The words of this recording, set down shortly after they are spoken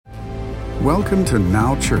Welcome to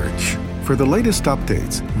Now Church. For the latest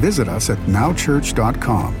updates, visit us at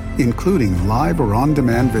nowchurch.com, including live or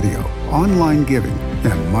on-demand video, online giving,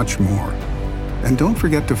 and much more. And don't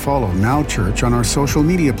forget to follow Now Church on our social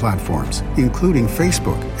media platforms, including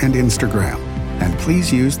Facebook and Instagram. And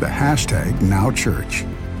please use the hashtag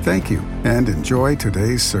NowChurch. Thank you, and enjoy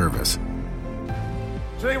today's service.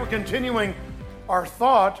 Today we're continuing our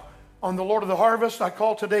thought on the Lord of the Harvest. I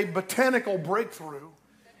call today Botanical Breakthrough.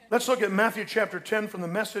 Let's look at Matthew chapter 10 from the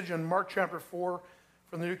Message and Mark chapter 4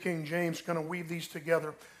 from the New King James. Going to weave these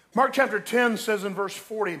together. Mark chapter 10 says in verse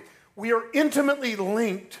 40, we are intimately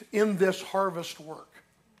linked in this harvest work.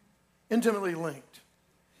 Intimately linked.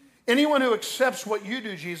 Anyone who accepts what you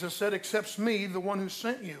do, Jesus said, accepts me, the one who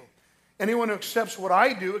sent you. Anyone who accepts what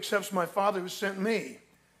I do accepts my Father who sent me.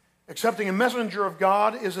 Accepting a messenger of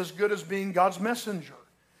God is as good as being God's messenger.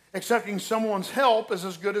 Accepting someone's help is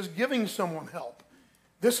as good as giving someone help.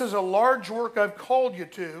 This is a large work I've called you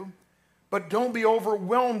to, but don't be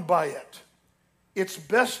overwhelmed by it. It's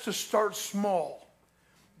best to start small.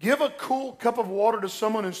 Give a cool cup of water to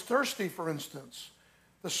someone who's thirsty, for instance.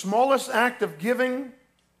 The smallest act of giving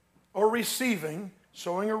or receiving,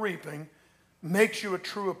 sowing or reaping, makes you a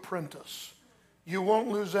true apprentice. You won't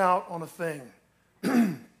lose out on a thing.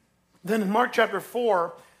 Then in Mark chapter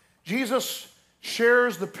 4, Jesus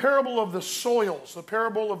shares the parable of the soils, the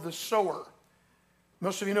parable of the sower.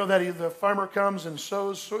 Most of you know that the farmer comes and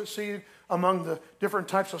sows seed among the different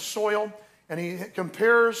types of soil, and he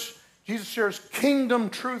compares, Jesus shares kingdom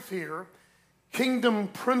truth here, kingdom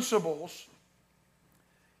principles,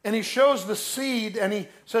 and he shows the seed, and he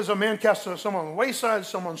says a man casts some on the wayside,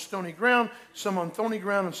 some on stony ground, some on thorny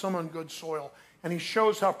ground, and some on good soil. And he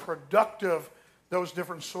shows how productive those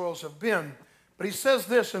different soils have been. But he says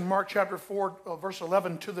this in Mark chapter 4, verse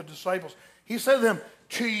 11, to the disciples. He said to them,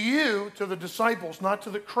 to you, to the disciples, not to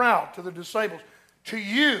the crowd, to the disciples, to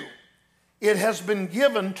you, it has been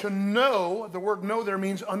given to know, the word know there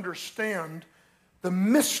means understand, the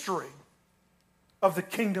mystery of the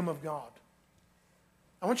kingdom of God.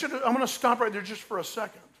 I'm going to stop right there just for a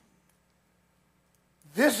second.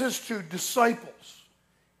 This is to disciples.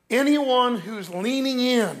 Anyone who's leaning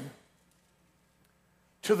in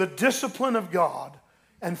to the discipline of God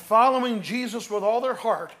and following Jesus with all their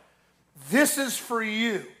heart, this is for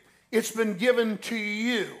you. It's been given to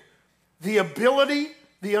you. The ability,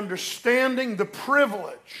 the understanding, the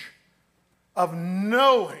privilege of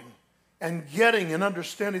knowing and getting and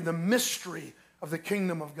understanding the mystery of the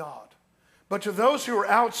kingdom of God. But to those who are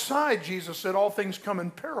outside, Jesus said, all things come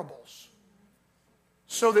in parables,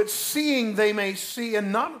 so that seeing they may see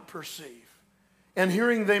and not perceive, and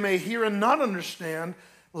hearing they may hear and not understand,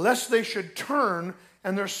 lest they should turn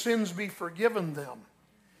and their sins be forgiven them.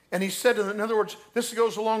 And he said, in other words, this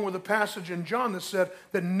goes along with the passage in John that said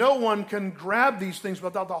that no one can grab these things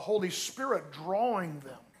without the Holy Spirit drawing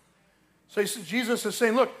them. So Jesus is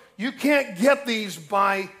saying, look, you can't get these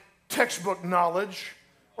by textbook knowledge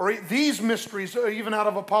or these mysteries or even out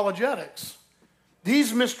of apologetics.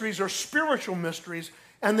 These mysteries are spiritual mysteries,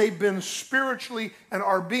 and they've been spiritually and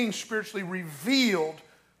are being spiritually revealed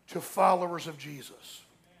to followers of Jesus.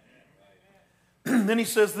 Then he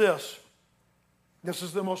says this. This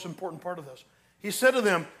is the most important part of this. He said to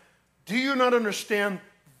them, do you not understand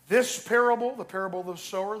this parable, the parable of the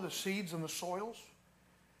sower, the seeds and the soils?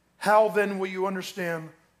 How then will you understand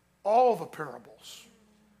all the parables?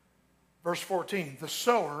 Verse 14, the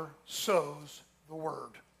sower sows the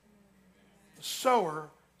word. The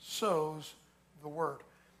sower sows the word.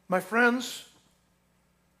 My friends,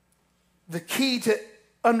 the key to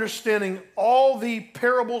understanding all the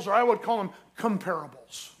parables, or I would call them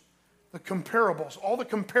comparables, the comparables, all the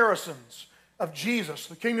comparisons of Jesus.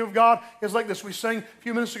 The kingdom of God is like this. We sang a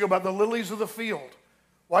few minutes ago about the lilies of the field.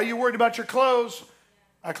 Why are you worried about your clothes?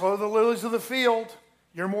 I clothe the lilies of the field.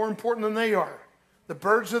 You're more important than they are. The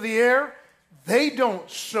birds of the air, they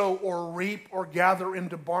don't sow or reap or gather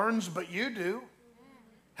into barns, but you do.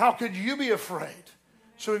 How could you be afraid?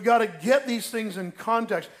 So we've got to get these things in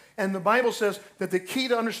context. And the Bible says that the key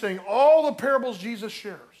to understanding all the parables Jesus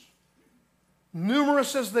shares,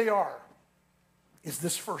 numerous as they are, is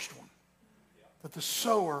this first one, that the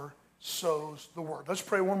sower sows the word. Let's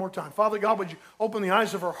pray one more time. Father God, would you open the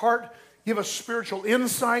eyes of our heart, give us spiritual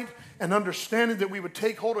insight and understanding that we would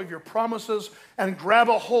take hold of your promises and grab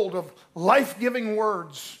a hold of life-giving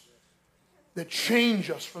words that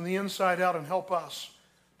change us from the inside out and help us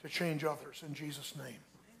to change others. In Jesus' name,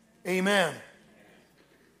 amen.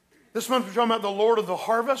 This month we're talking about the Lord of the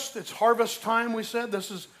harvest. It's harvest time, we said.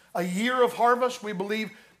 This is a year of harvest. We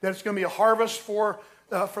believe that it's going to be a harvest for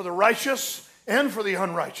the righteous and for the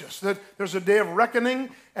unrighteous. That there's a day of reckoning,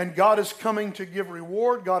 and God is coming to give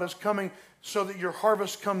reward. God is coming so that your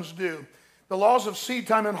harvest comes due. The laws of seed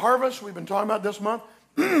time and harvest, we've been talking about this month,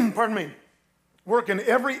 pardon me, work in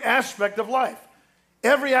every aspect of life.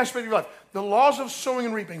 Every aspect of life. The laws of sowing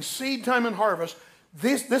and reaping, seed time and harvest.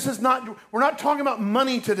 This is not, we're not talking about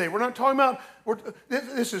money today. We're not talking about,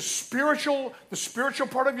 this is spiritual, the spiritual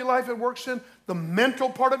part of your life it works in, the mental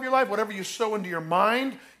part of your life. Whatever you sow into your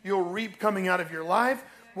mind, you'll reap coming out of your life.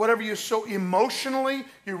 Whatever you sow emotionally,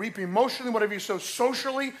 you reap emotionally. Whatever you sow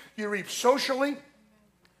socially, you reap socially.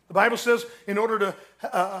 The Bible says in order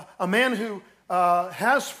to, a man who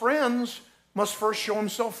has friends must first show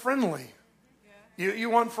himself friendly. You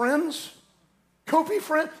want friends? Go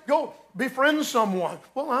befriend someone.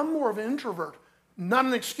 Well, I'm more of an introvert. Not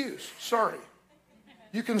an excuse. Sorry.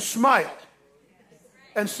 You can smile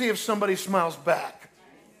and see if somebody smiles back.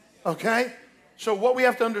 Okay? So what we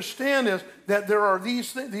have to understand is that there are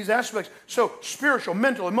these aspects. So spiritual,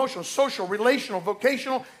 mental, emotional, social, relational,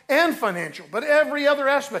 vocational, and financial. But every other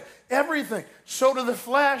aspect, everything. So to the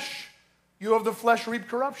flesh, you of the flesh reap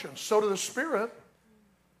corruption. So to the spirit,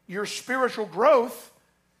 your spiritual growth,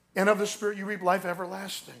 and of the spirit you reap life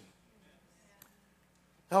everlasting.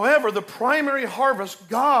 However, the primary harvest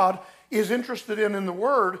God is interested in the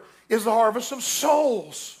Word is the harvest of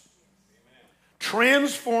souls.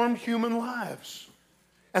 Transformed human lives.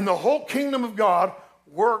 And the whole kingdom of God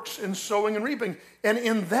works in sowing and reaping. And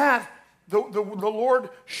in that, the Lord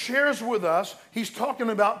shares with us, He's talking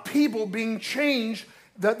about people being changed,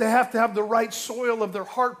 that they have to have the right soil of their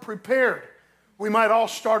heart prepared. We might all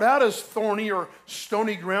start out as thorny or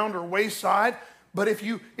stony ground or wayside, but if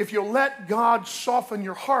you let God soften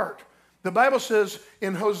your heart, the Bible says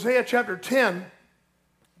in Hosea chapter 10,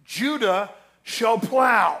 Judah shall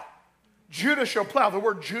plow. Judah shall plow. The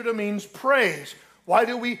word Judah means praise. Why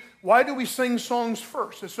do we sing songs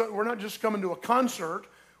first? We're not just coming to a concert.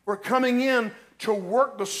 We're coming in to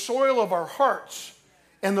work the soil of our hearts.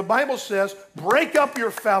 And the Bible says, break up your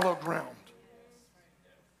fallow ground.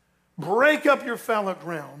 Break up your fallow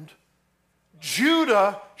ground.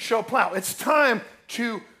 Judah shall plow. It's time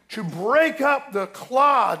to break up the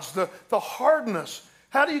clods, the hardness.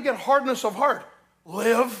 How do you get hardness of heart?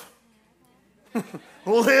 Live.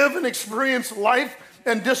 Live and experience life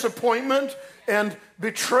and disappointment and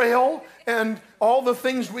betrayal and all the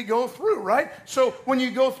things we go through, right? So when you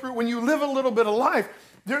live a little bit of life,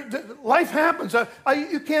 life happens.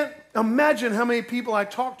 You can't imagine how many people I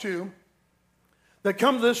talk to that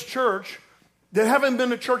come to this church that haven't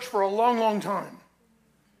been to church for a long, long time.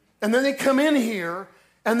 And then they come in here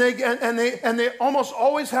and they almost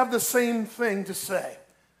always have the same thing to say.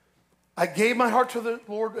 I gave my heart to the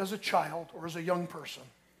Lord as a child or as a young person.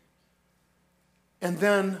 And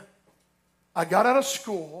then I got out of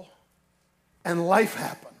school and life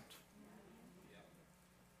happened.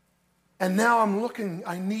 And now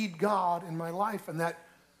I need God in my life, and that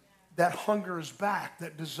hunger is back,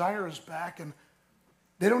 that desire is back, and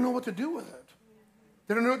they don't know what to do with it.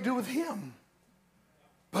 They don't know what to do with Him.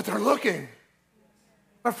 But they're looking.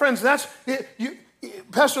 My friends, that's it.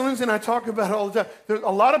 Pastor Lindsay and I talk about it all the time. There's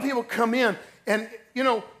a lot of people come in, and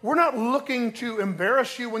we're not looking to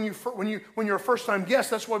embarrass you when you're a first-time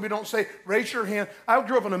guest. That's why we don't say raise your hand. I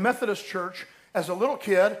grew up in a Methodist church as a little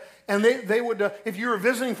kid, and they would, if you were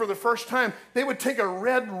visiting for the first time, they would take a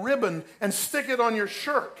red ribbon and stick it on your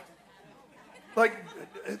shirt, like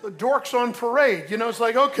dorks on parade. It's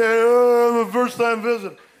like, okay, I'm a first-time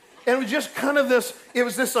visitor. And it was just kind of this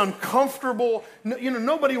uncomfortable,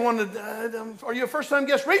 nobody wanted, are you a first-time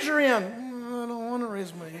guest? Raise your hand. I don't want to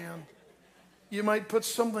raise my hand. You might put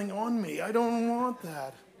something on me. I don't want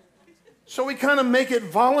that. So we kind of make it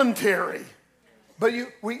voluntary. But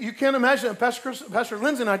you can't imagine it. Pastor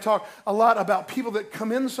Lindsay and I talk a lot about people that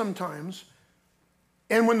come in sometimes,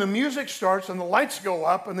 and when the music starts and the lights go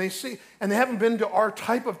up and they haven't been to our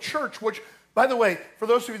type of church, which, by the way, for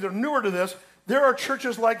those of you that are newer to this, there are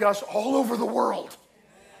churches like us all over the world,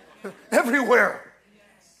 everywhere.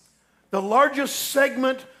 The largest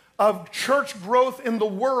segment of church growth in the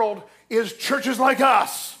world is churches like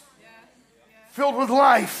us, filled with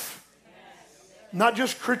life, not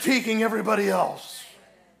just critiquing everybody else.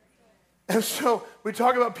 And so we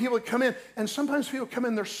talk about people that come in, and sometimes people come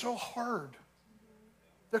in, they're so hard.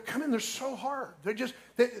 They're so hard.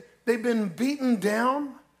 They've been beaten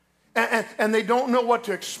down. And they don't know what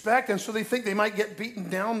to expect, and so they think they might get beaten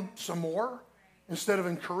down some more instead of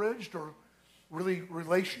encouraged or really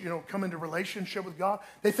come into relationship with God.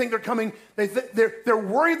 They think they're coming. They're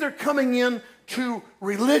worried they're coming in to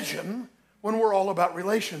religion when we're all about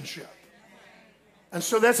relationship. And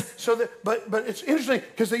so but it's interesting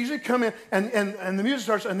because they usually come in and the music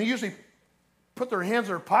starts and they usually put their hands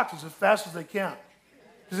in their pockets as fast as they can.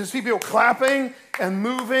 Because they see people clapping and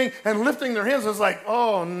moving and lifting their hands. It's like,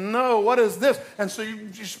 oh no, what is this? And so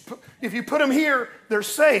if you put them here, they're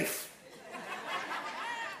safe.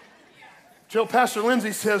 Till Pastor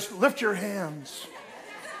Lindsay says, lift your hands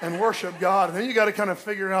and worship God. And then you got to kind of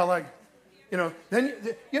figure out like, but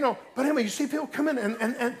anyway, you see people come in,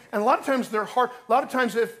 and a lot of times they're hard. A lot of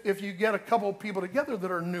times if you get a couple of people together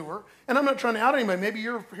that are newer, and I'm not trying to out anybody, maybe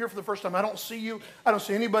you're here for the first time. I don't see you. I don't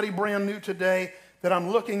see anybody brand new today that I'm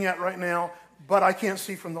looking at right now, but I can't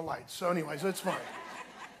see from the lights. So anyways, it's fine.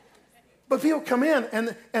 But people come in,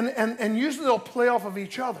 and usually they'll play off of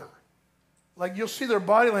each other. Like you'll see their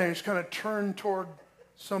body language kind of turn toward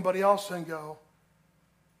somebody else and go,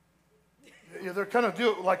 they're kind of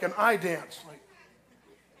do it like an eye dance. Like,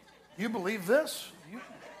 you believe this?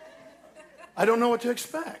 I don't know what to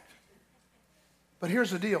expect. But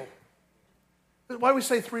here's the deal. Why we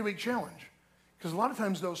say 3-week challenge? Because a lot of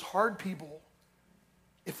times those hard people,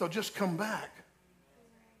 if they'll just come back,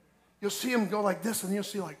 you'll see them go like this, and you'll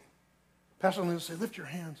see like, Pastor will say, lift your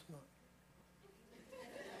hands.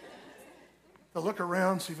 They'll look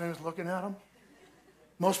around, see if anyone's looking at them.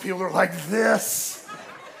 Most people are like this,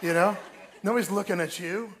 Nobody's looking at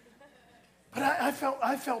you. But I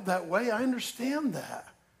felt that way. I understand that.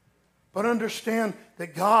 But understand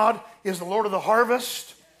that God is the Lord of the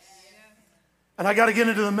harvest. And I got to get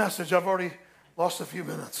into the message. I've already lost a few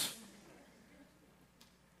minutes.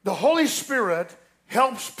 The Holy Spirit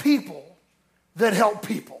helps people that help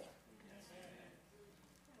people.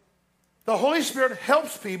 The Holy Spirit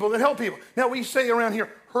helps people that help people. Now we say around here,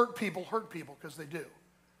 hurt people, because they do.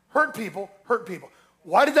 Hurt people, hurt people.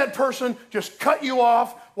 Why did that person just cut you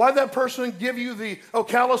off? Why did that person give you the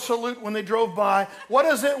Ocala salute when they drove by? What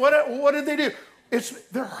is it? What did they do?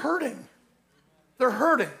 They're hurting. They're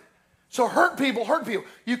hurting. So hurt people, hurt people.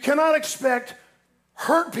 You cannot expect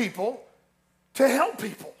hurt people to help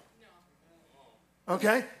people.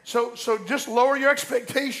 Okay? So just lower your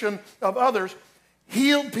expectation of others.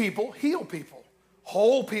 Healed people, heal people.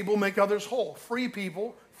 Whole people make others whole. Free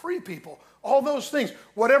people, free people. All those things.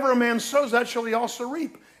 Whatever a man sows, that shall he also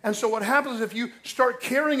reap. And so what happens if you start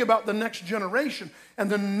caring about the next generation and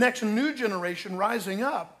the next new generation rising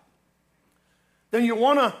up, then you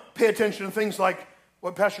want to pay attention to things like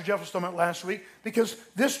what Pastor Jeff was talking about last week, because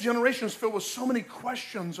this generation is filled with so many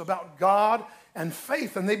questions about God and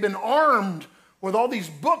faith, and they've been armed with all these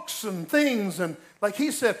books and things. And like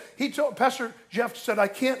Pastor Jeff said, I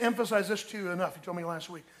can't emphasize this to you enough. He told me last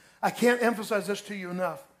week. I can't emphasize this to you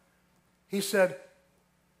enough. He said,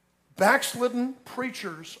 backslidden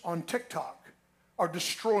preachers on TikTok are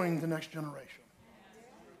destroying the next generation.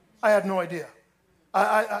 I had no idea.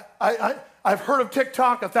 I've heard of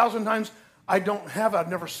TikTok 1,000 times. I don't have it. I've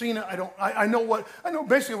never seen it. I know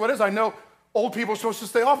basically what it is. I know old people are supposed to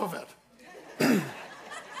stay off of it.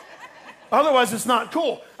 Otherwise, it's not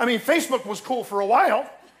cool. I mean, Facebook was cool for a while.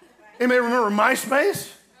 Anybody remember MySpace?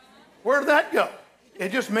 Where did that go?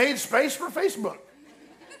 It just made space for Facebook.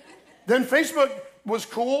 Then Facebook was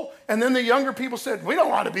cool, and then the younger people said, we don't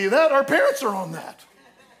want to be that. Our parents are on that.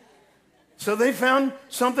 So they found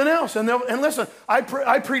something else. And listen, I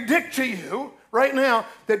predict to you right now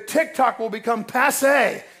that TikTok will become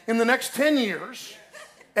passé in the next 10 years.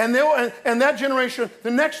 And that generation, the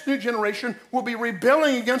next new generation, will be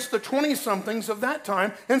rebelling against the 20-somethings of that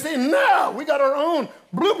time and saying, no, we got our own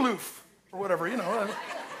bloof, or whatever,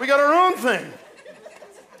 We got our own thing.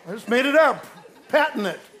 I just made it up, patent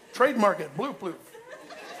it, trademark it, bloof.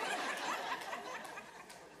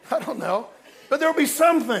 I don't know, but there'll be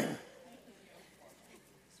something.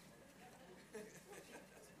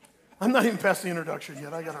 I'm not even past the introduction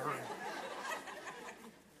yet. I got to hurry.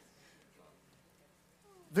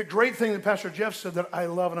 The great thing that Pastor Jeff said that I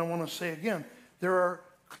love and I want to say again, there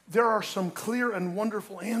are some clear and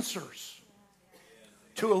wonderful answers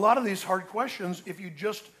to a lot of these hard questions if you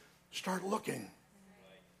just start looking,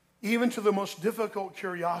 even to the most difficult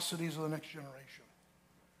curiosities of the next generation.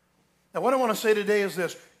 Now, what I want to say today is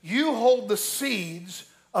this. You hold the seeds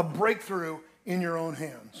of breakthrough in your own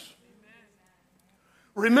hands.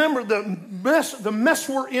 Remember, the mess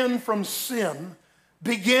we're in from sin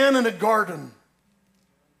began in a garden.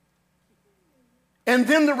 And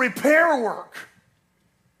then the repair work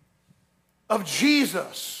of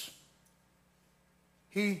Jesus,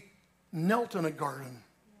 he knelt in a garden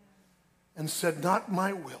and said, not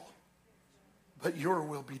my will, but your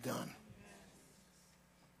will be done.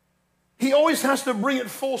 He always has to bring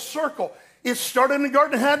it full circle. It started in a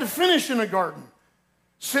garden, had to finish in a garden.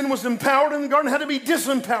 Sin was empowered in the garden, had to be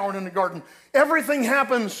disempowered in the garden. Everything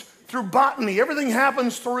happens through botany. Everything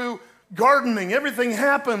happens through gardening. Everything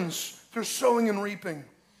happens through sowing and reaping.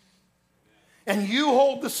 And you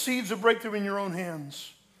hold the seeds of breakthrough in your own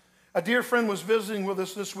hands. A dear friend was visiting with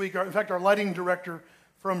us this week. In fact, our lighting director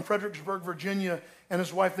from Fredericksburg, Virginia, and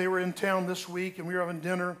his wife, they were in town this week, and we were having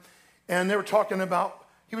dinner. And they were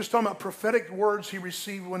he was talking about prophetic words he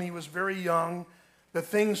received when he was very young, the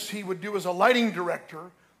things he would do as a lighting director,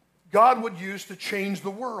 God would use to change the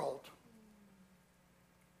world.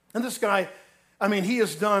 And this guy, I mean,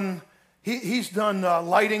 he's done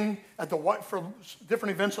lighting for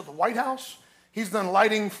different events at the White House. He's done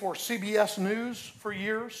lighting for CBS News for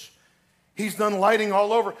years. He's done lighting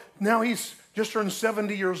all over. Now he's just turned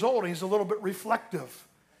 70 years old. He's a little bit reflective.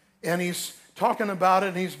 And he's talking about it,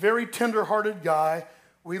 and he's a very tender-hearted guy.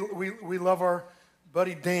 We love our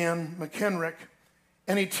buddy Dan McHenrick.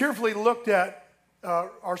 And he tearfully looked at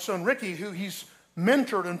our son Ricky, who he's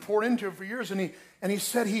mentored and poured into for years, and he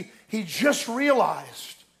said he just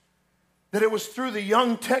realized that it was through the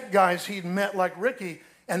young tech guys he'd met like Ricky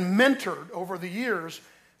and mentored over the years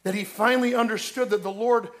that he finally understood that the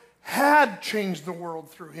Lord had changed the world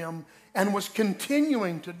through him and was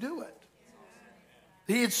continuing to do it.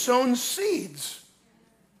 He had sown seeds.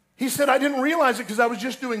 He said, I didn't realize it because I was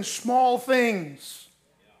just doing small things.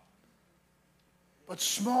 But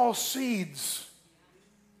small seeds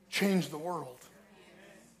change the world.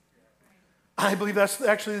 I believe that's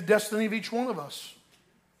actually the destiny of each one of us.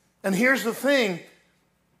 And here's the thing.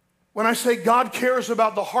 When I say God cares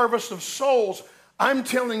about the harvest of souls, I'm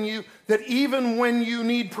telling you that even when you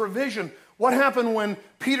need provision, what happened when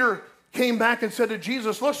Peter came back and said to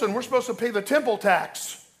Jesus, listen, we're supposed to pay the temple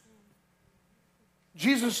tax.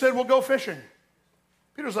 Jesus said, well, go fishing.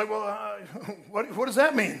 Peter's like, well, what does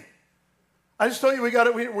that mean? I just told you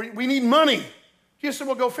we need money. Jesus said,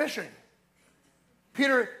 well, go fishing.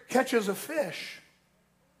 Peter catches a fish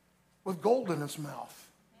with gold in its mouth.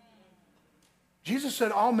 Jesus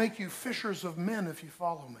said, I'll make you fishers of men if you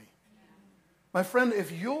follow me. My friend,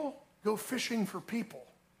 if you'll go fishing for people,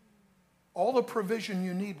 all the provision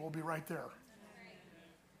you need will be right there.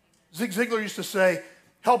 Zig Ziglar used to say,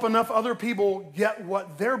 help enough other people get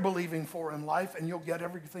what they're believing for in life, and you'll get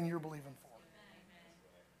everything you're believing for.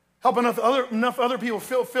 Help enough other people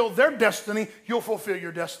fulfill their destiny, you'll fulfill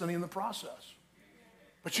your destiny in the process.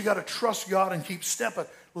 But you got to trust God and keep stepping.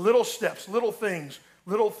 Little steps, little things.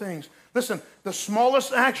 Listen, the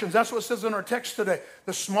smallest actions, that's what it says in our text today.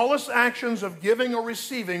 The smallest actions of giving or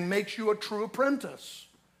receiving makes you a true apprentice.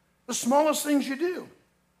 The smallest things you do.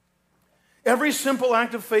 Every simple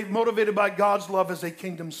act of faith motivated by God's love is a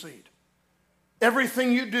kingdom seed.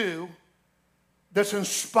 Everything you do that's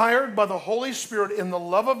inspired by the Holy Spirit in the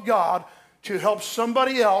love of God to help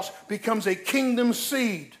somebody else becomes a kingdom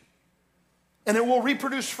seed. And it will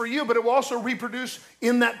reproduce for you, but it will also reproduce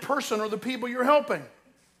in that person or the people you're helping.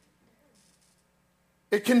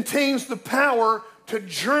 It contains the power to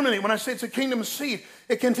germinate. When I say it's a kingdom seed,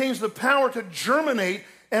 it contains the power to germinate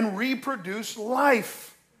and reproduce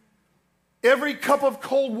life. Every cup of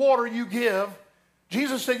cold water you give,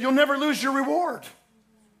 Jesus said, you'll never lose your reward.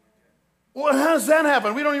 Well, how does that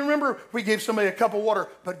happen? We don't even remember if we gave somebody a cup of water,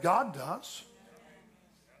 but God does.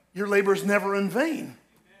 Your labor is never in vain.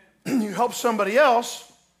 You help somebody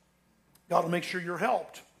else, God will make sure you're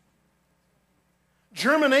helped.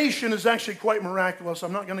 Germination is actually quite miraculous.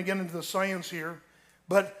 I'm not going to get into the science here,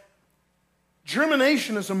 but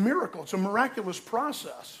germination is a miracle. It's a miraculous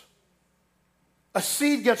process. A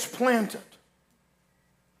seed gets planted.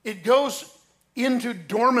 It goes into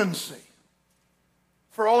dormancy.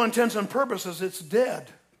 For all intents and purposes, it's dead.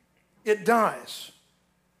 It dies.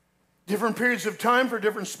 Different periods of time for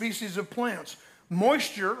different species of plants.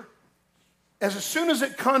 Moisture, as soon as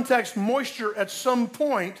it contacts moisture at some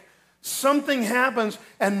point, something happens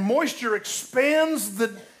and moisture expands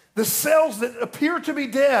the cells that appear to be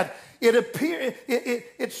dead.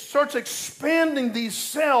 It starts expanding these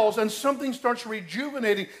cells and something starts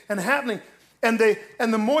rejuvenating and happening. And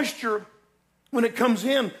the moisture, when it comes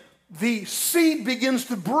in, the seed begins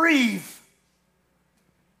to breathe.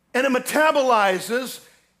 And it metabolizes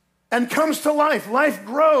and comes to life. Life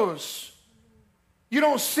grows. You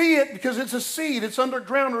don't see it because it's a seed. It's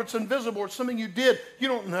underground or it's invisible or it's something you did. You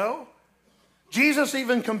don't know. Jesus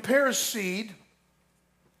even compares seed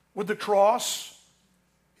with the cross,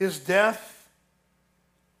 his death,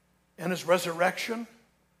 and his resurrection.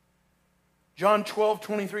 John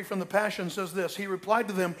 12:23 from the Passion says this. He replied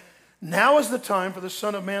to them, now is the time for the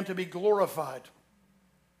Son of Man to be glorified.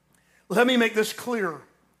 Let me make this clear.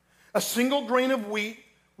 A single grain of wheat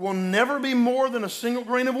will never be more than a single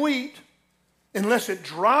grain of wheat. unless it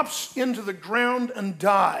drops into the ground and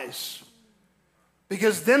dies,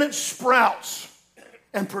 because then it sprouts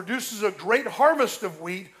and produces a great harvest of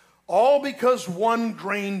wheat, all because one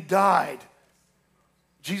grain died.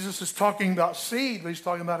 Jesus is talking about seed, but he's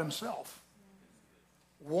talking about himself.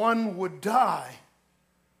 One would die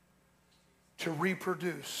to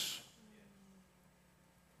reproduce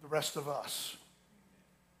the rest of us.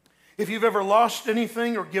 If you've ever lost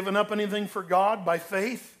anything or given up anything for God by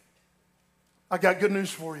faith, I got good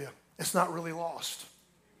news for you. It's not really lost.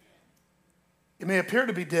 It may appear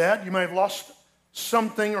to be dead. You may have lost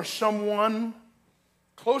something or someone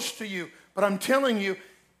close to you, but I'm telling you,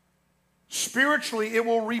 spiritually, it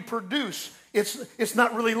will reproduce. It's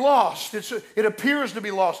not really lost. It appears to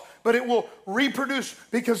be lost, but it will reproduce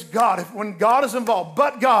because God, when God is involved,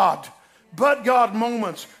 but God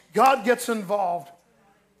moments, God gets involved.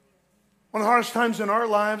 One of the hardest times in our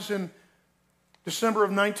lives, in December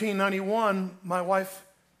of 1991, my wife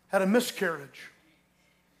had a miscarriage.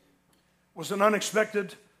 It was an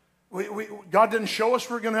unexpected, God didn't show us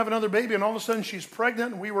we were going to have another baby, and all of a sudden she's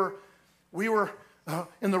pregnant, and we were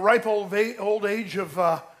in the ripe old age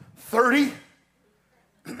of 30,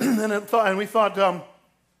 and we thought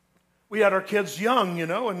we had our kids young,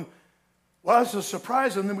 and well, it's a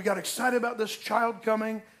surprise. And then we got excited about this child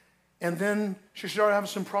coming, and then she started having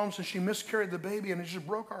some problems, and she miscarried the baby, and it just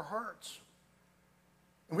broke our hearts.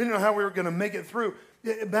 And we didn't know how we were going to make it through.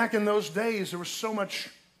 Back in those days, there was so much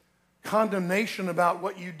condemnation about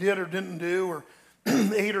what you did or didn't do, or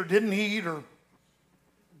ate or didn't eat, or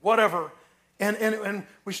whatever. And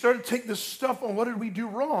we started to take this stuff on, what did we do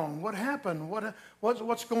wrong? What happened?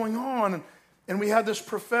 What's going on? And we had this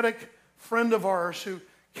prophetic friend of ours who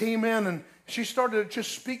came in, and she started to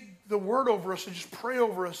just speak the word over us and just pray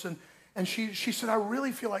over us. And she said, I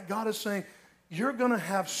really feel like God is saying, you're going to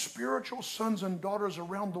have spiritual sons and daughters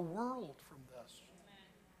around the world from this.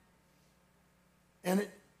 And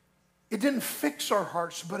it didn't fix our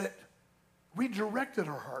hearts, but it redirected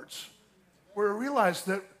our hearts, where we realized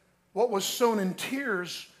that what was sown in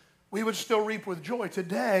tears, we would still reap with joy.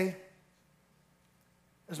 Today,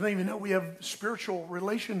 as many of you know, we have spiritual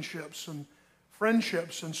relationships and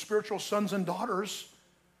friendships and spiritual sons and daughters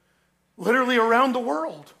literally around the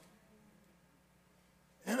world.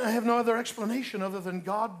 And I have no other explanation other than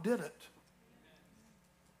God did it.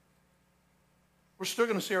 We're still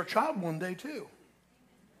going to see our child one day too.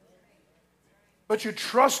 But you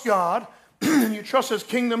trust God and you trust his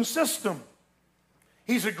kingdom system.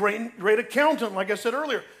 He's a great accountant, like I said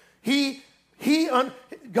earlier.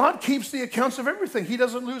 God keeps the accounts of everything. He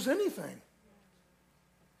doesn't lose anything.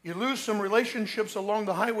 You lose some relationships along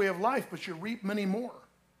the highway of life, but you reap many more.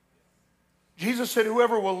 Jesus said,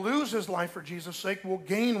 whoever will lose his life for Jesus' sake will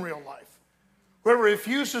gain real life. Whoever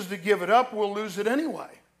refuses to give it up will lose it anyway.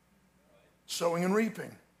 Sowing and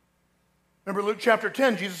reaping. Remember Luke chapter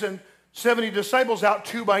 10, Jesus sent 70 disciples out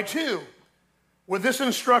 2 by 2 with this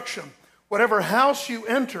instruction. Whatever house you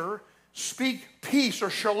enter, speak peace or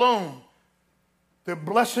shalom, the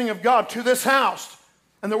blessing of God to this house.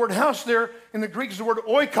 And the word house there in the Greek is the word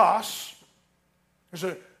oikos.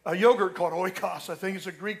 There's a yogurt called oikos. I think it's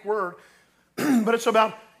a Greek word. But it's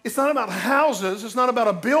not about houses. It's not about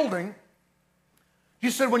a building.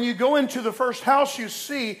 He said when you go into the first house you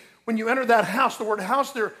see, when you enter that house, the word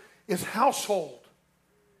house there is household,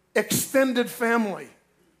 extended family.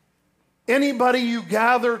 Anybody you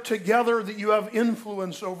gather together that you have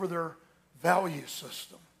influence over their value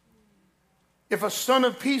system. If a son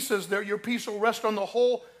of peace is there, your peace will rest on the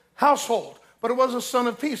whole household. But it was a son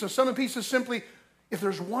of peace. A son of peace is simply, if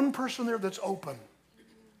there's one person there that's open,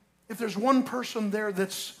 if there's one person there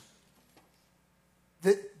that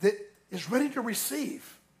is ready to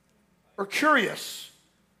receive, or curious,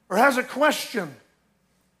 or has a question,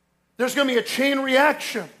 there's going to be a chain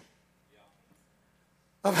reaction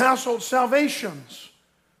of household salvations.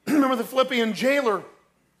 Remember the Philippian jailer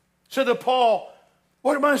said to Paul,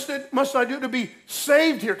 what must I do to be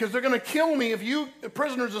saved here? Because they're going to kill me if you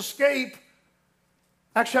prisoners escape.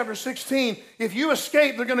 Acts chapter 16, if you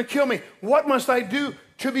escape, they're going to kill me. What must I do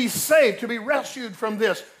to be saved, to be rescued from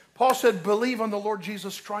this? Paul said, believe on the Lord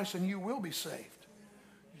Jesus Christ and you will be saved.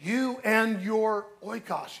 You and your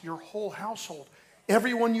oikos, your whole household,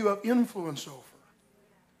 everyone you have influence over.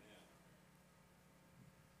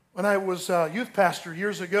 When I was a youth pastor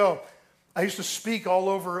years ago, I used to speak all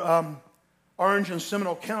over Orange and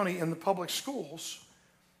Seminole County in the public schools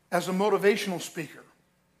as a motivational speaker.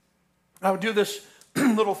 I would do this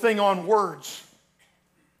little thing on words.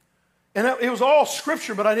 And it was all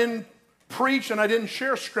scripture, but I didn't preach and I didn't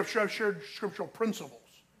share scripture. I shared scriptural principles.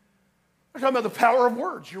 I'm talking about the power of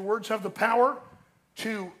words. Your words have the power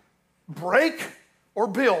to break or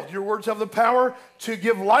build. Your words have the power to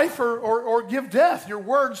give life or give death. Your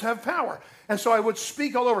words have power. And so I would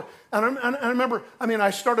speak all over. And I remember, I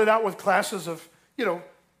started out with classes of,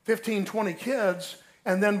 15, 20 kids.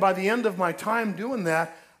 And then by the end of my time doing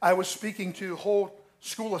that, I was speaking to whole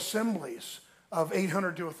school assemblies of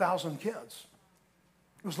 800 to 1,000 kids.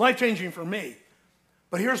 It was life-changing for me.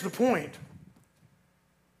 But here's the point.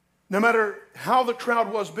 No matter how the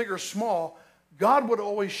crowd was, big or small, God would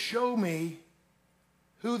always show me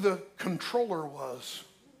who the controller was,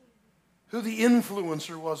 who the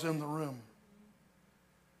influencer was in the room.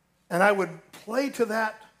 And I would play to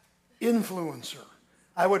that influencer.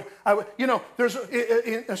 I would, there's,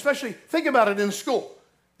 especially, think about it in school.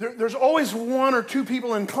 There's always one or two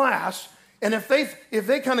people in class, and if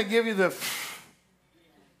they kind of give you the,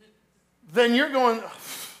 then you're going,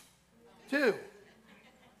 too,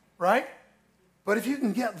 right? But if you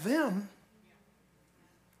can get them,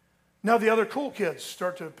 now the other cool kids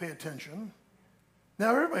start to pay attention.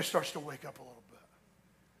 Now everybody starts to wake up a little bit.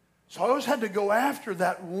 So I always had to go after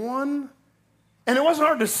that one, and it wasn't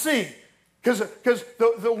hard to see, because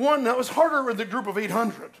the one that was harder with the group of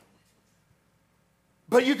 800.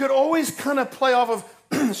 But you could always kind of play off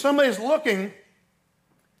of somebody's looking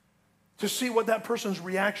to see what that person's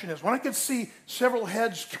reaction is. When I could see several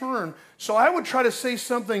heads turn, so I would try to say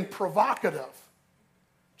something provocative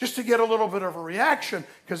just to get a little bit of a reaction,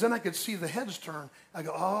 because then I could see the heads turn. I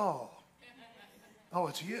go, oh,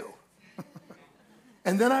 it's you.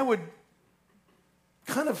 And then I would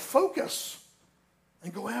kind of focus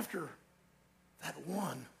and go after that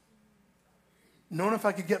one. Knowing if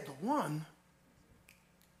I could get the one,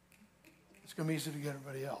 it's going to be easy to get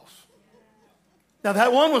everybody else. Now,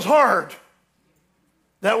 that one was hard.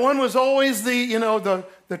 That one was always the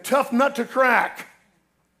tough nut to crack.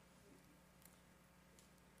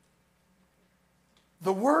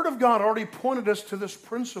 The Word of God already pointed us to this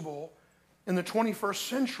principle in the 21st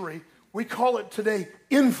century. We call it today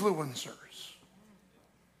influencers.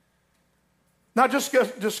 Not just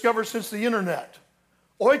discovered since the internet.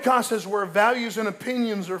 Oikos is where values and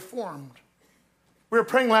opinions are formed. We were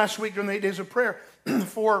praying last week during the 8 days of prayer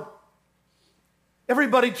for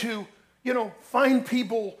everybody to, find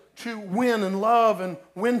people to win and love and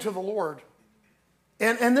win to the Lord.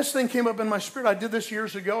 And this thing came up in my spirit. I did this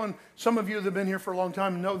years ago, and some of you that have been here for a long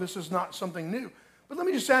time know this is not something new. But let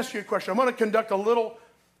me just ask you a question. I'm going to conduct a little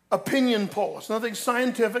opinion poll. It's nothing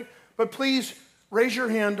scientific, but please raise your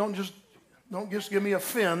hand. Don't just give me a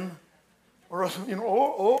fin or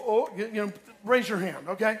raise your hand,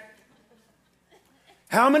 okay?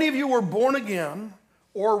 How many of you were born again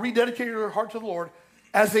or rededicated your heart to the Lord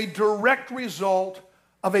as a direct result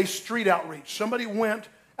of a street outreach? Somebody went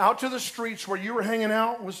out to the streets where you were hanging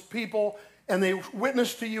out with people, and they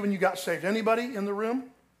witnessed to you and you got saved. Anybody in the room?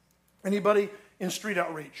 Anybody in street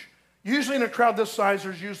outreach? Usually in a crowd this size,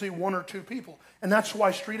 there's usually one or two people, and that's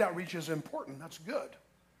why street outreach is important. That's good.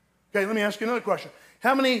 Okay, let me ask you another question.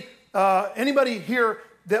 How many, anybody here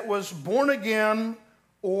that was born again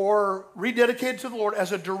or rededicated to the Lord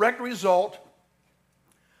as a direct result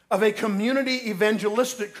of a community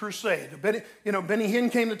evangelistic crusade? Benny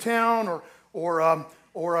Hinn came to town, or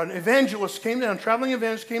an evangelist came down, traveling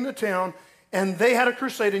evangelist came to town, and they had a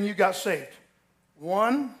crusade and you got saved.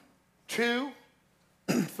 1, 2,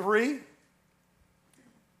 3,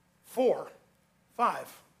 4,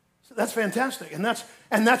 5. So that's fantastic. And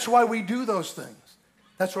that's why we do those things.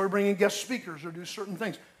 That's why we bring in guest speakers or do certain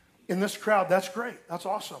things. In this crowd, that's great. That's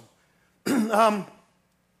awesome. How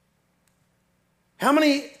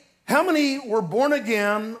many were born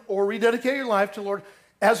again or rededicated your life to the Lord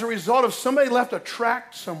as a result of somebody left a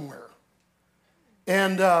tract somewhere?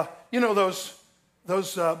 And,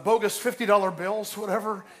 those bogus $50 bills,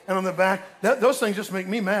 whatever, and on the back, those things just make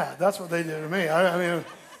me mad. That's what they do to me. I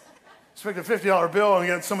expect a $50 bill and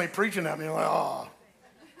get somebody preaching at me, like, oh.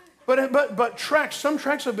 But tracts, some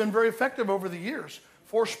tracts have been very effective over the years.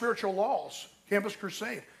 4 Spiritual Laws, Campus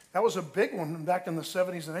Crusade. That was a big one back in the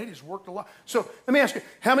 70s and 80s, worked a lot. So let me ask you,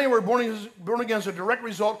 how many were born again as a direct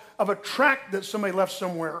result of a tract that somebody left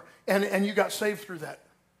somewhere and you got saved through that?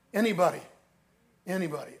 Anybody,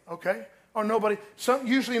 okay? Or nobody?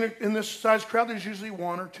 Usually in this size crowd, there's usually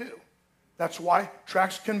 1 or 2. That's why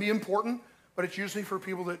tracts can be important, but it's usually for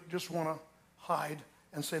people that just want to hide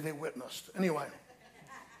and say they witnessed. Anyway.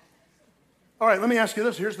 All right, let me ask you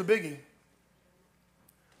this. Here's the biggie.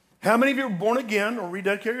 How many of you were born again or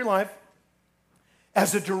rededicated your life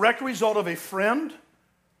as a direct result of a friend,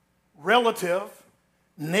 relative,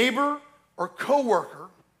 neighbor, or coworker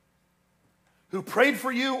who prayed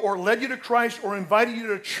for you or led you to Christ or invited you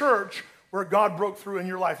to church where God broke through in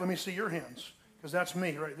your life? Let me see your hands. because that's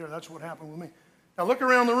me right there. That's what happened with me. Now look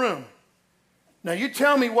around the room. Now you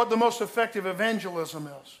tell me what the most effective evangelism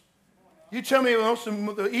is. You tell me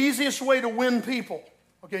the easiest way to win people.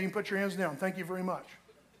 Okay, you can put your hands down. Thank you very much.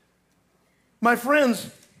 My friends,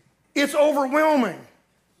 it's overwhelming.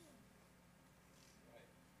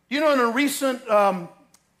 You know, in a recent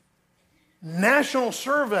national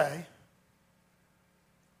survey,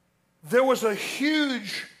 there was a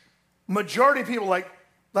huge majority of people, like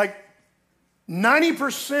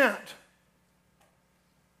 90%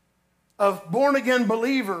 of born-again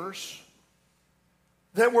believers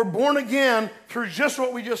that were born again through just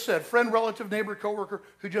what we just said, friend, relative, neighbor, coworker,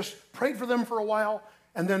 who just prayed for them for a while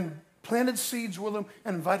and then planted seeds with them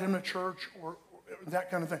and invited them to church or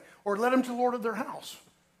that kind of thing, or led them to the Lord of their house.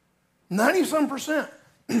 90-some%.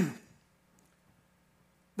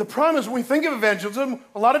 The problem is when we think of evangelism,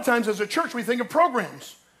 a lot of times as a church we think of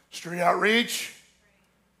programs. Street outreach.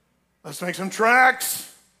 Let's make some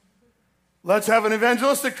tracts. Let's have an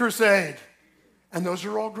evangelistic crusade. And those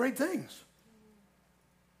are all great things.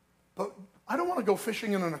 But I don't want to go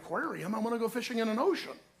fishing in an aquarium. I want to go fishing in an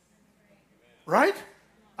ocean. Right?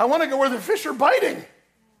 I want to go where the fish are biting.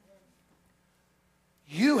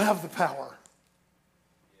 You have the power.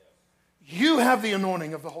 You have the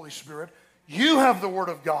anointing of the Holy Spirit. You have the Word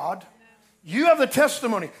of God. You have the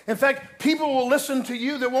testimony. In fact, people will listen to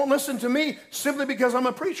you that won't listen to me simply because I'm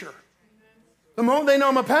a preacher. The moment they know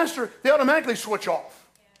I'm a pastor, they automatically switch off.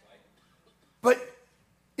 But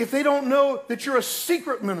if they don't know that you're a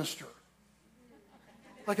secret minister,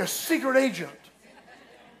 like a secret agent,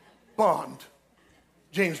 Bond,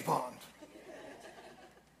 James Bond,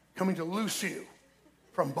 coming to loose you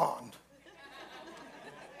from Bond.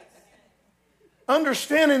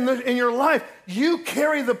 Understanding that in your life, you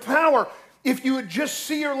carry the power. If you would just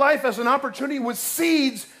see your life as an opportunity with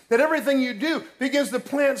seeds, that everything you do begins to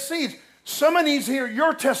plant seeds. Someone needs to hear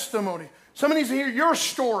your testimony. Someone needs to hear your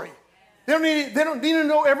story. They don't need to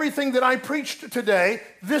know everything that I preached today,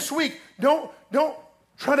 this week. Don't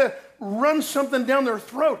try to run something down their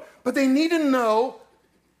throat. But they need to know,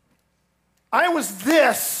 I was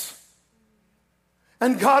this,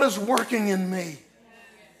 and God is working in me.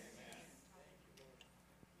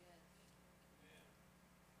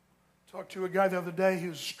 Talked to a guy the other day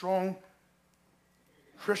who's a strong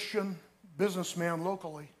Christian businessman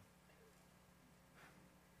locally.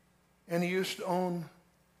 And he used to own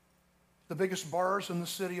the biggest bars in the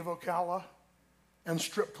city of Ocala and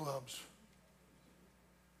strip clubs.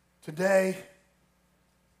 Today,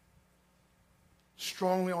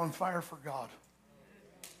 strongly on fire for God.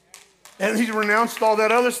 And he renounced all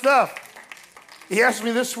that other stuff. He asked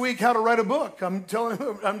me this week how to write a book. I'm trying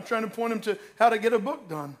to point him to how to get a book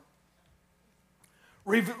done.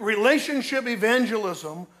 Relationship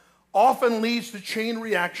evangelism often leads to chain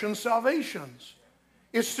reaction salvations.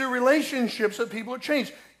 It's through relationships that people are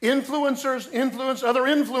changed. Influencers influence other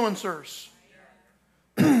influencers.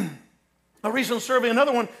 A recent survey,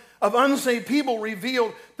 another one, of unsaved people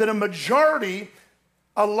revealed that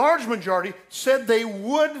a large majority, said they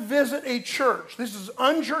would visit a church. This is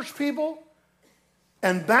unchurched people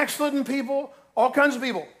and backslidden people, all kinds of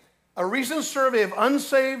people. A recent survey of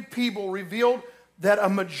unsaved people revealed that a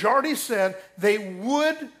majority said they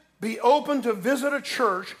would be open to visit a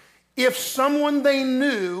church if someone they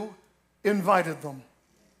knew invited them.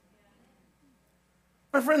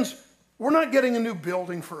 My friends, we're not getting a new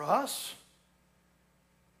building for us.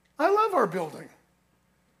 I love our building.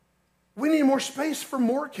 We need more space for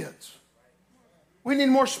more kids. We need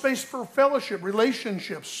more space for fellowship,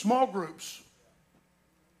 relationships, small groups,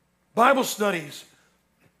 Bible studies.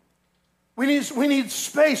 We need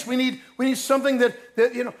space. We need something that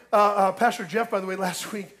Pastor Jeff, by the way,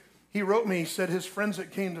 last week, he wrote me, he said his friends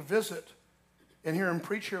that came to visit and hear him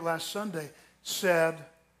preach here last Sunday said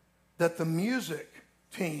that the music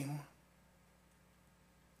team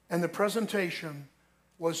and the presentation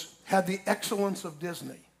had the excellence of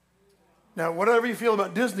Disney. Now, whatever you feel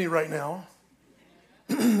about Disney right now,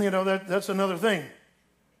 that's another thing.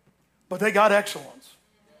 But they got excellence.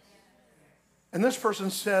 And this person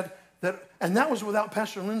said that, and that was without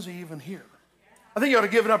Pastor Lindsay even here. I think you ought to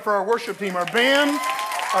give it up for our worship team, our band,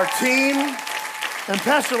 our team, and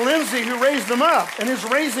Pastor Lindsay who raised them up and is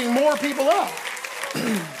raising more people up.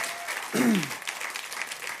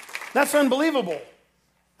 That's unbelievable.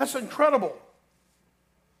 That's incredible.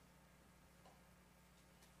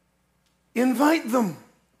 Invite them.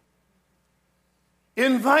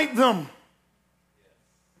 Invite them.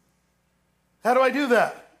 How do I do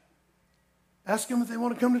that? Ask them if they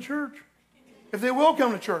want to come to church. If they will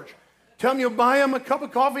come to church. Tell them you'll buy them a cup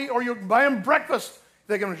of coffee or you'll buy them breakfast if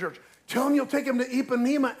they come to church. Tell him you'll take him to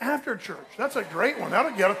Ipanema after church. That's a great one.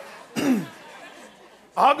 That'll get him.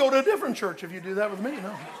 I'll go to a different church if you do that with me.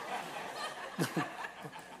 No.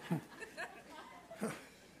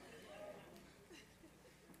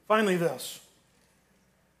 Finally, this.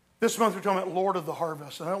 This month we're talking about Lord of the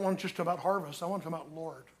harvest. And I don't want just about harvest. I want to talk about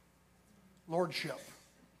Lord. Lordship.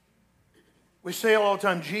 We say all the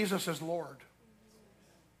time, Jesus is Lord.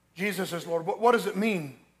 Jesus is Lord. What does it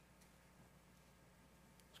mean?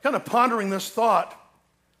 I was kind of pondering this thought.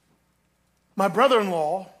 My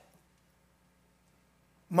brother-in-law,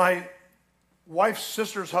 my wife's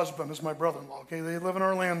sister's husband is my brother-in-law. Okay, they live in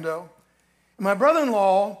Orlando. And my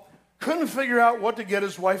brother-in-law couldn't figure out what to get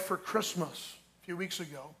his wife for Christmas a few weeks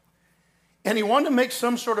ago. And he wanted to make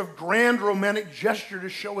some sort of grand romantic gesture to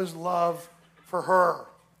show his love for her.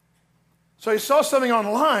 So he saw something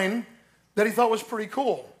online that he thought was pretty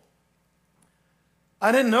cool.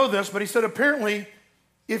 I didn't know this, but he said apparently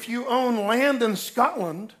if you own land in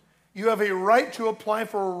Scotland, you have a right to apply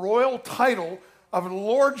for a royal title of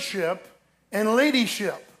lordship and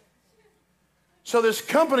ladyship. So this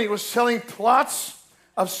company was selling plots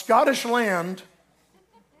of Scottish land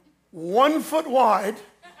 1 foot wide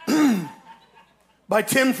by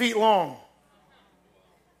 10 feet long.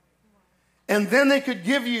 And then they could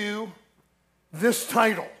give you this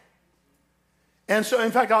title. And so,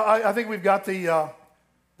 in fact, I think we've got the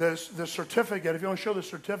certificate, if you want to show the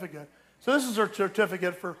certificate. So this is our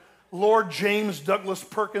certificate for Lord James Douglas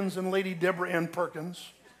Perkins and Lady Deborah Ann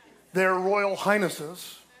Perkins, their royal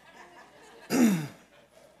highnesses.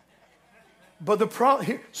 But the problem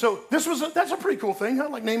here, so that's a pretty cool thing, huh?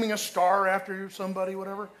 Like naming a star after somebody,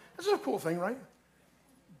 whatever. That's a cool thing, right?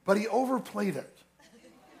 But he overplayed it.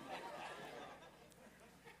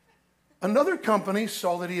 Another company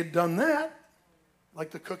saw that he had done that,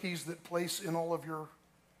 like the cookies that place in all of your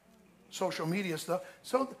social media stuff.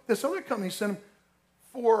 So this other company sent him,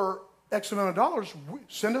 for X amount of dollars,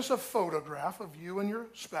 send us a photograph of you and your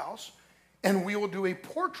spouse, and we will do a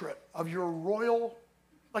portrait of your royal,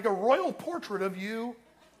 like a royal portrait of you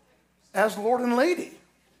as Lord and Lady.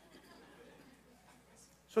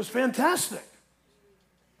 So it's fantastic.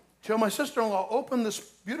 Till my sister-in-law opened this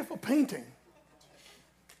beautiful painting,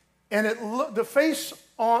 and the face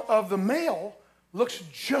of the male looks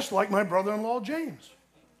just like my brother-in-law James.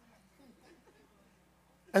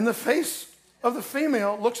 And the face of the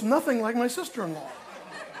female looks nothing like my sister-in-law.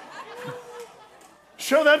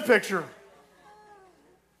 Show that picture.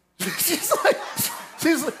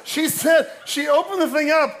 She opened the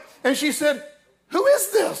thing up and she said, "Who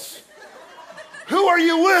is this? Who are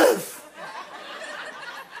you with?"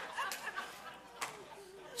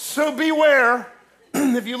 So beware,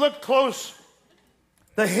 if you look close,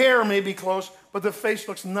 the hair may be close, but the face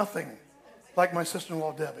looks nothing like my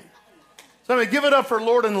sister-in-law Debbie. So I'm going to give it up for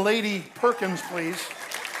Lord and Lady Perkins, please.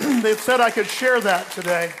 They said I could share that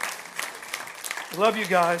today. I love you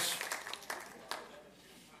guys.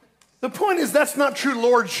 The point is that's not true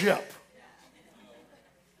lordship.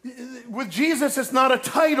 With Jesus, it's not a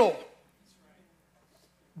title.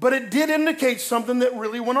 But it did indicate something that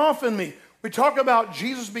really went off in me. We talk about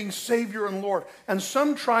Jesus being Savior and Lord, and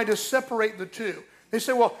some try to separate the two. They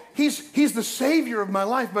say, well, he's the Savior of my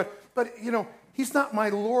life, but you know, he's not my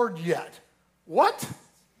Lord yet. What?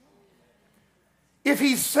 If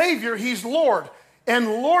he's Savior, he's Lord. And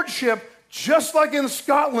lordship, just like in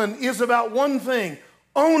Scotland, is about one thing: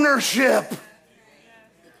 ownership.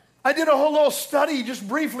 I did a whole little study just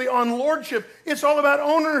briefly on lordship. It's all about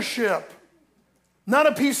ownership. Not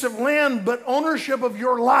a piece of land, but ownership of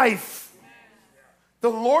your life. The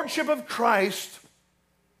lordship of Christ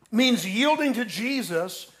means yielding to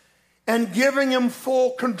Jesus and giving him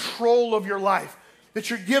full control of your life. That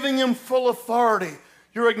you're giving him full authority.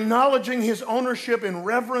 You're acknowledging his ownership in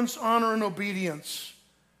reverence, honor, and obedience.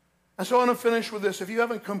 And so I want to finish with this. If you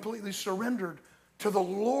haven't completely surrendered to the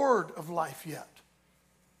Lord of life yet,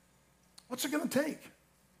 what's it going to take?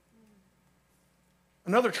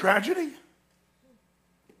 Another tragedy?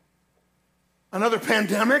 Another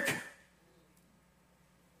pandemic?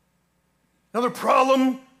 Another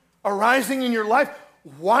problem arising in your life?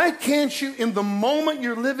 Why can't you, in the moment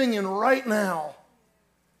you're living in right now,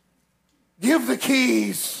 give the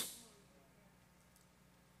keys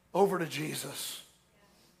over to Jesus?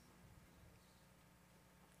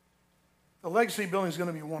 The Legacy building is going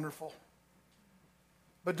to be wonderful.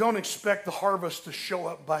 But don't expect the harvest to show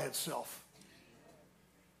up by itself.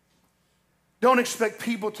 Don't expect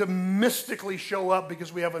people to mystically show up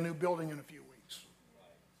because we have a new building in a few weeks.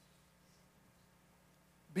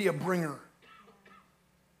 Be a bringer.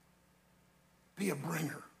 Be a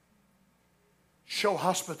bringer. Show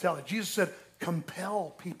hospitality. Jesus said,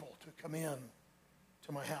 compel people to come in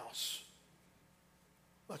to my house.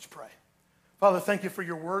 Let's pray. Father, thank you for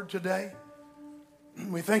your word today.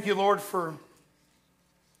 We thank you, Lord, for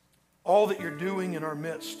all that you're doing in our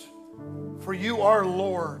midst. For you are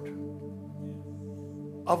Lord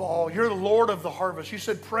of all. You're the Lord of the harvest. You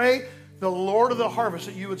said, pray the Lord of the harvest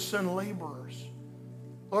that you would send laborers.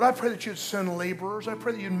 Lord, I pray that you'd send laborers. I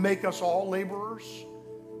pray that you'd make us all laborers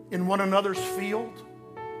in one another's field.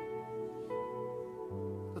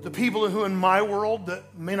 That the people who in my world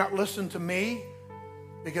that may not listen to me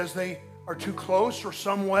because they are too close or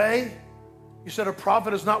some way, you said a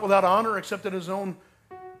prophet is not without honor except in his own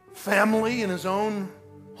family, in his own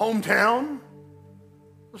hometown.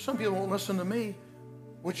 Well, some people won't listen to me.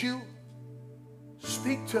 Would you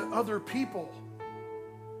speak to other people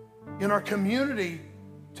in our community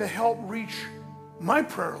to help reach my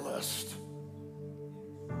prayer list?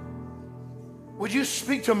 Would you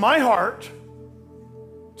speak to my heart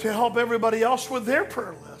to help everybody else with their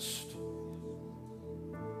prayer list?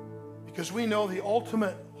 Because we know the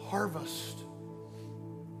ultimate harvest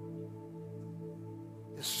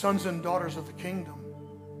is sons and daughters of the kingdom.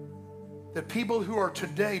 That people who are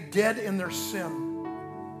today dead in their sin,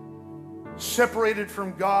 separated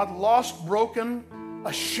from God, lost, broken,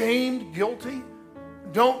 ashamed, guilty,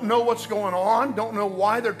 don't know what's going on, don't know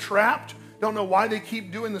why they're trapped, don't know why they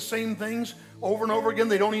keep doing the same things over and over again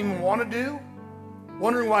they don't even want to do,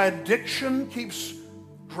 wondering why addiction keeps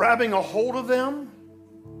grabbing a hold of them.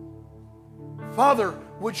 Father,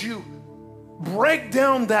 would you break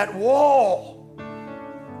down that wall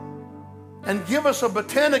and give us a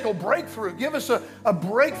botanical breakthrough. Give us a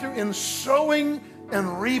breakthrough in sowing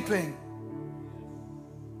and reaping.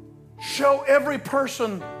 Show every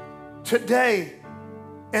person today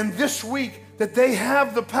and this week that they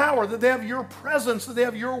have the power, that they have your presence, that they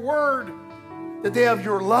have your word, that they have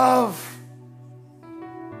your love.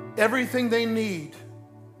 Everything they need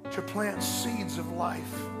to plant seeds of life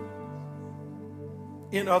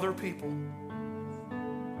in other people.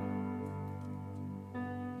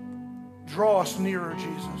 Draw us nearer,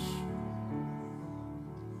 Jesus.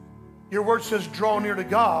 Your word says, draw near to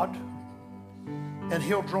God, and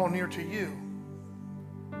he'll draw near to you.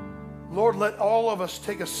 Lord, let all of us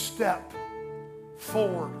take a step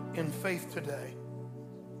forward in faith today.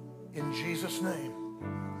 In Jesus' name.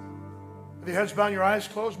 With your heads bowed and your eyes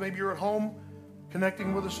closed, maybe you're at home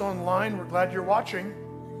connecting with us online. We're glad you're watching.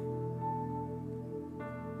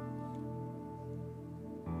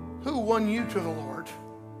 Who won you to the Lord?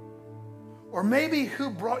 Or maybe who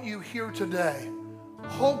brought you here today,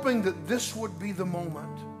 hoping that this would be the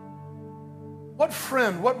moment? What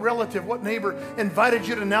friend, what relative, what neighbor invited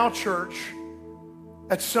you to Now Church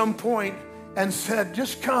at some point and said,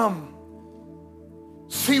 just come,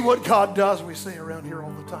 see what God does? We say around here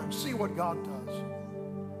all the time, see what God does.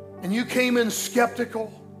 And you came in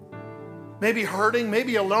skeptical, maybe hurting,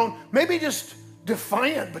 maybe alone, maybe just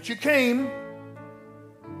defiant, but you came,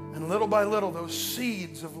 and little by little, those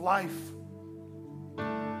seeds of life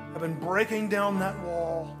have been breaking down that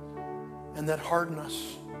wall and that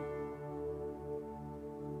hardness.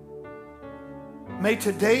 May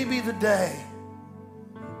today be the day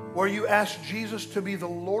where you ask Jesus to be the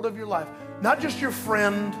Lord of your life. Not just your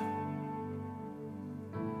friend,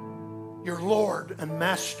 your Lord and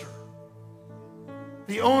Master.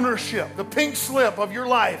 The ownership, the pink slip of your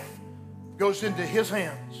life goes into his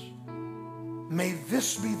hands. May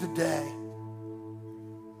this be the day.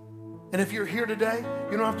 And if you're here today,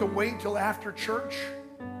 you don't have to wait till after church.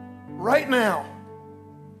 Right now,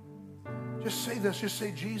 just say this. Just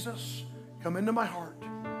say, Jesus, come into my heart.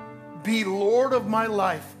 Be Lord of my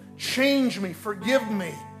life. Change me. Forgive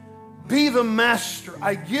me. Be the master.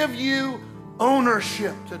 I give you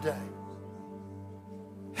ownership today.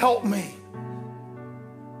 Help me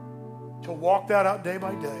to walk that out day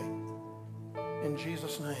by day. In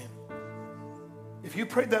Jesus' name. If you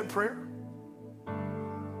prayed that prayer,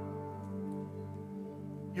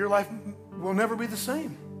 your life will never be the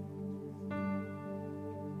same.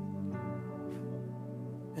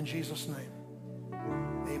 In Jesus' name.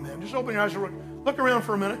 Amen. Just open your eyes. Look around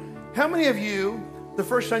for a minute. How many of you, the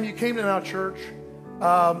first time you came to Now Church,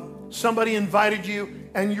 somebody invited you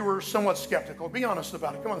and you were somewhat skeptical? Be honest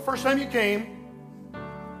about it. Come on. The first time you came,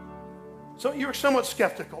 so you were somewhat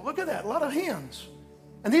skeptical. Look at that. A lot of hands.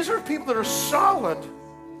 And these are people that are solid.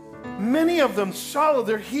 Many of them solid.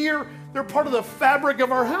 They're here. They're part of the fabric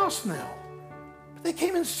of our house now. But they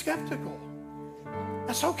came in skeptical.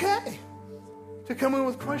 That's okay to come in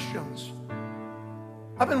with questions.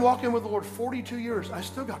 I've been walking with the Lord 42 years. I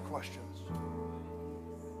still got questions.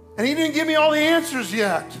 And he didn't give me all the answers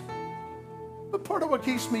yet. But part of what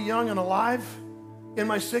keeps me young and alive in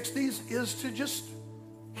my 60s is to just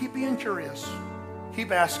keep being curious,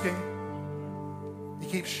 keep asking. He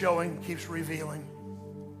keeps showing, keeps revealing,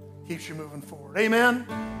 keeps you moving forward. Amen.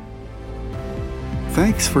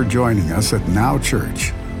 Thanks for joining us at Now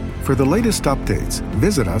Church. For the latest updates,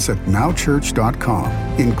 visit us at nowchurch.com,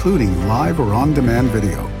 including live or on-demand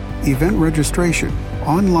video, event registration,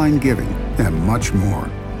 online giving, and much more.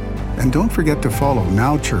 And don't forget to follow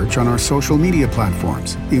Now Church on our social media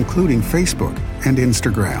platforms, including Facebook and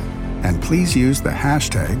Instagram. And please use the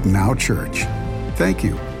hashtag NowChurch. Thank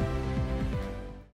you.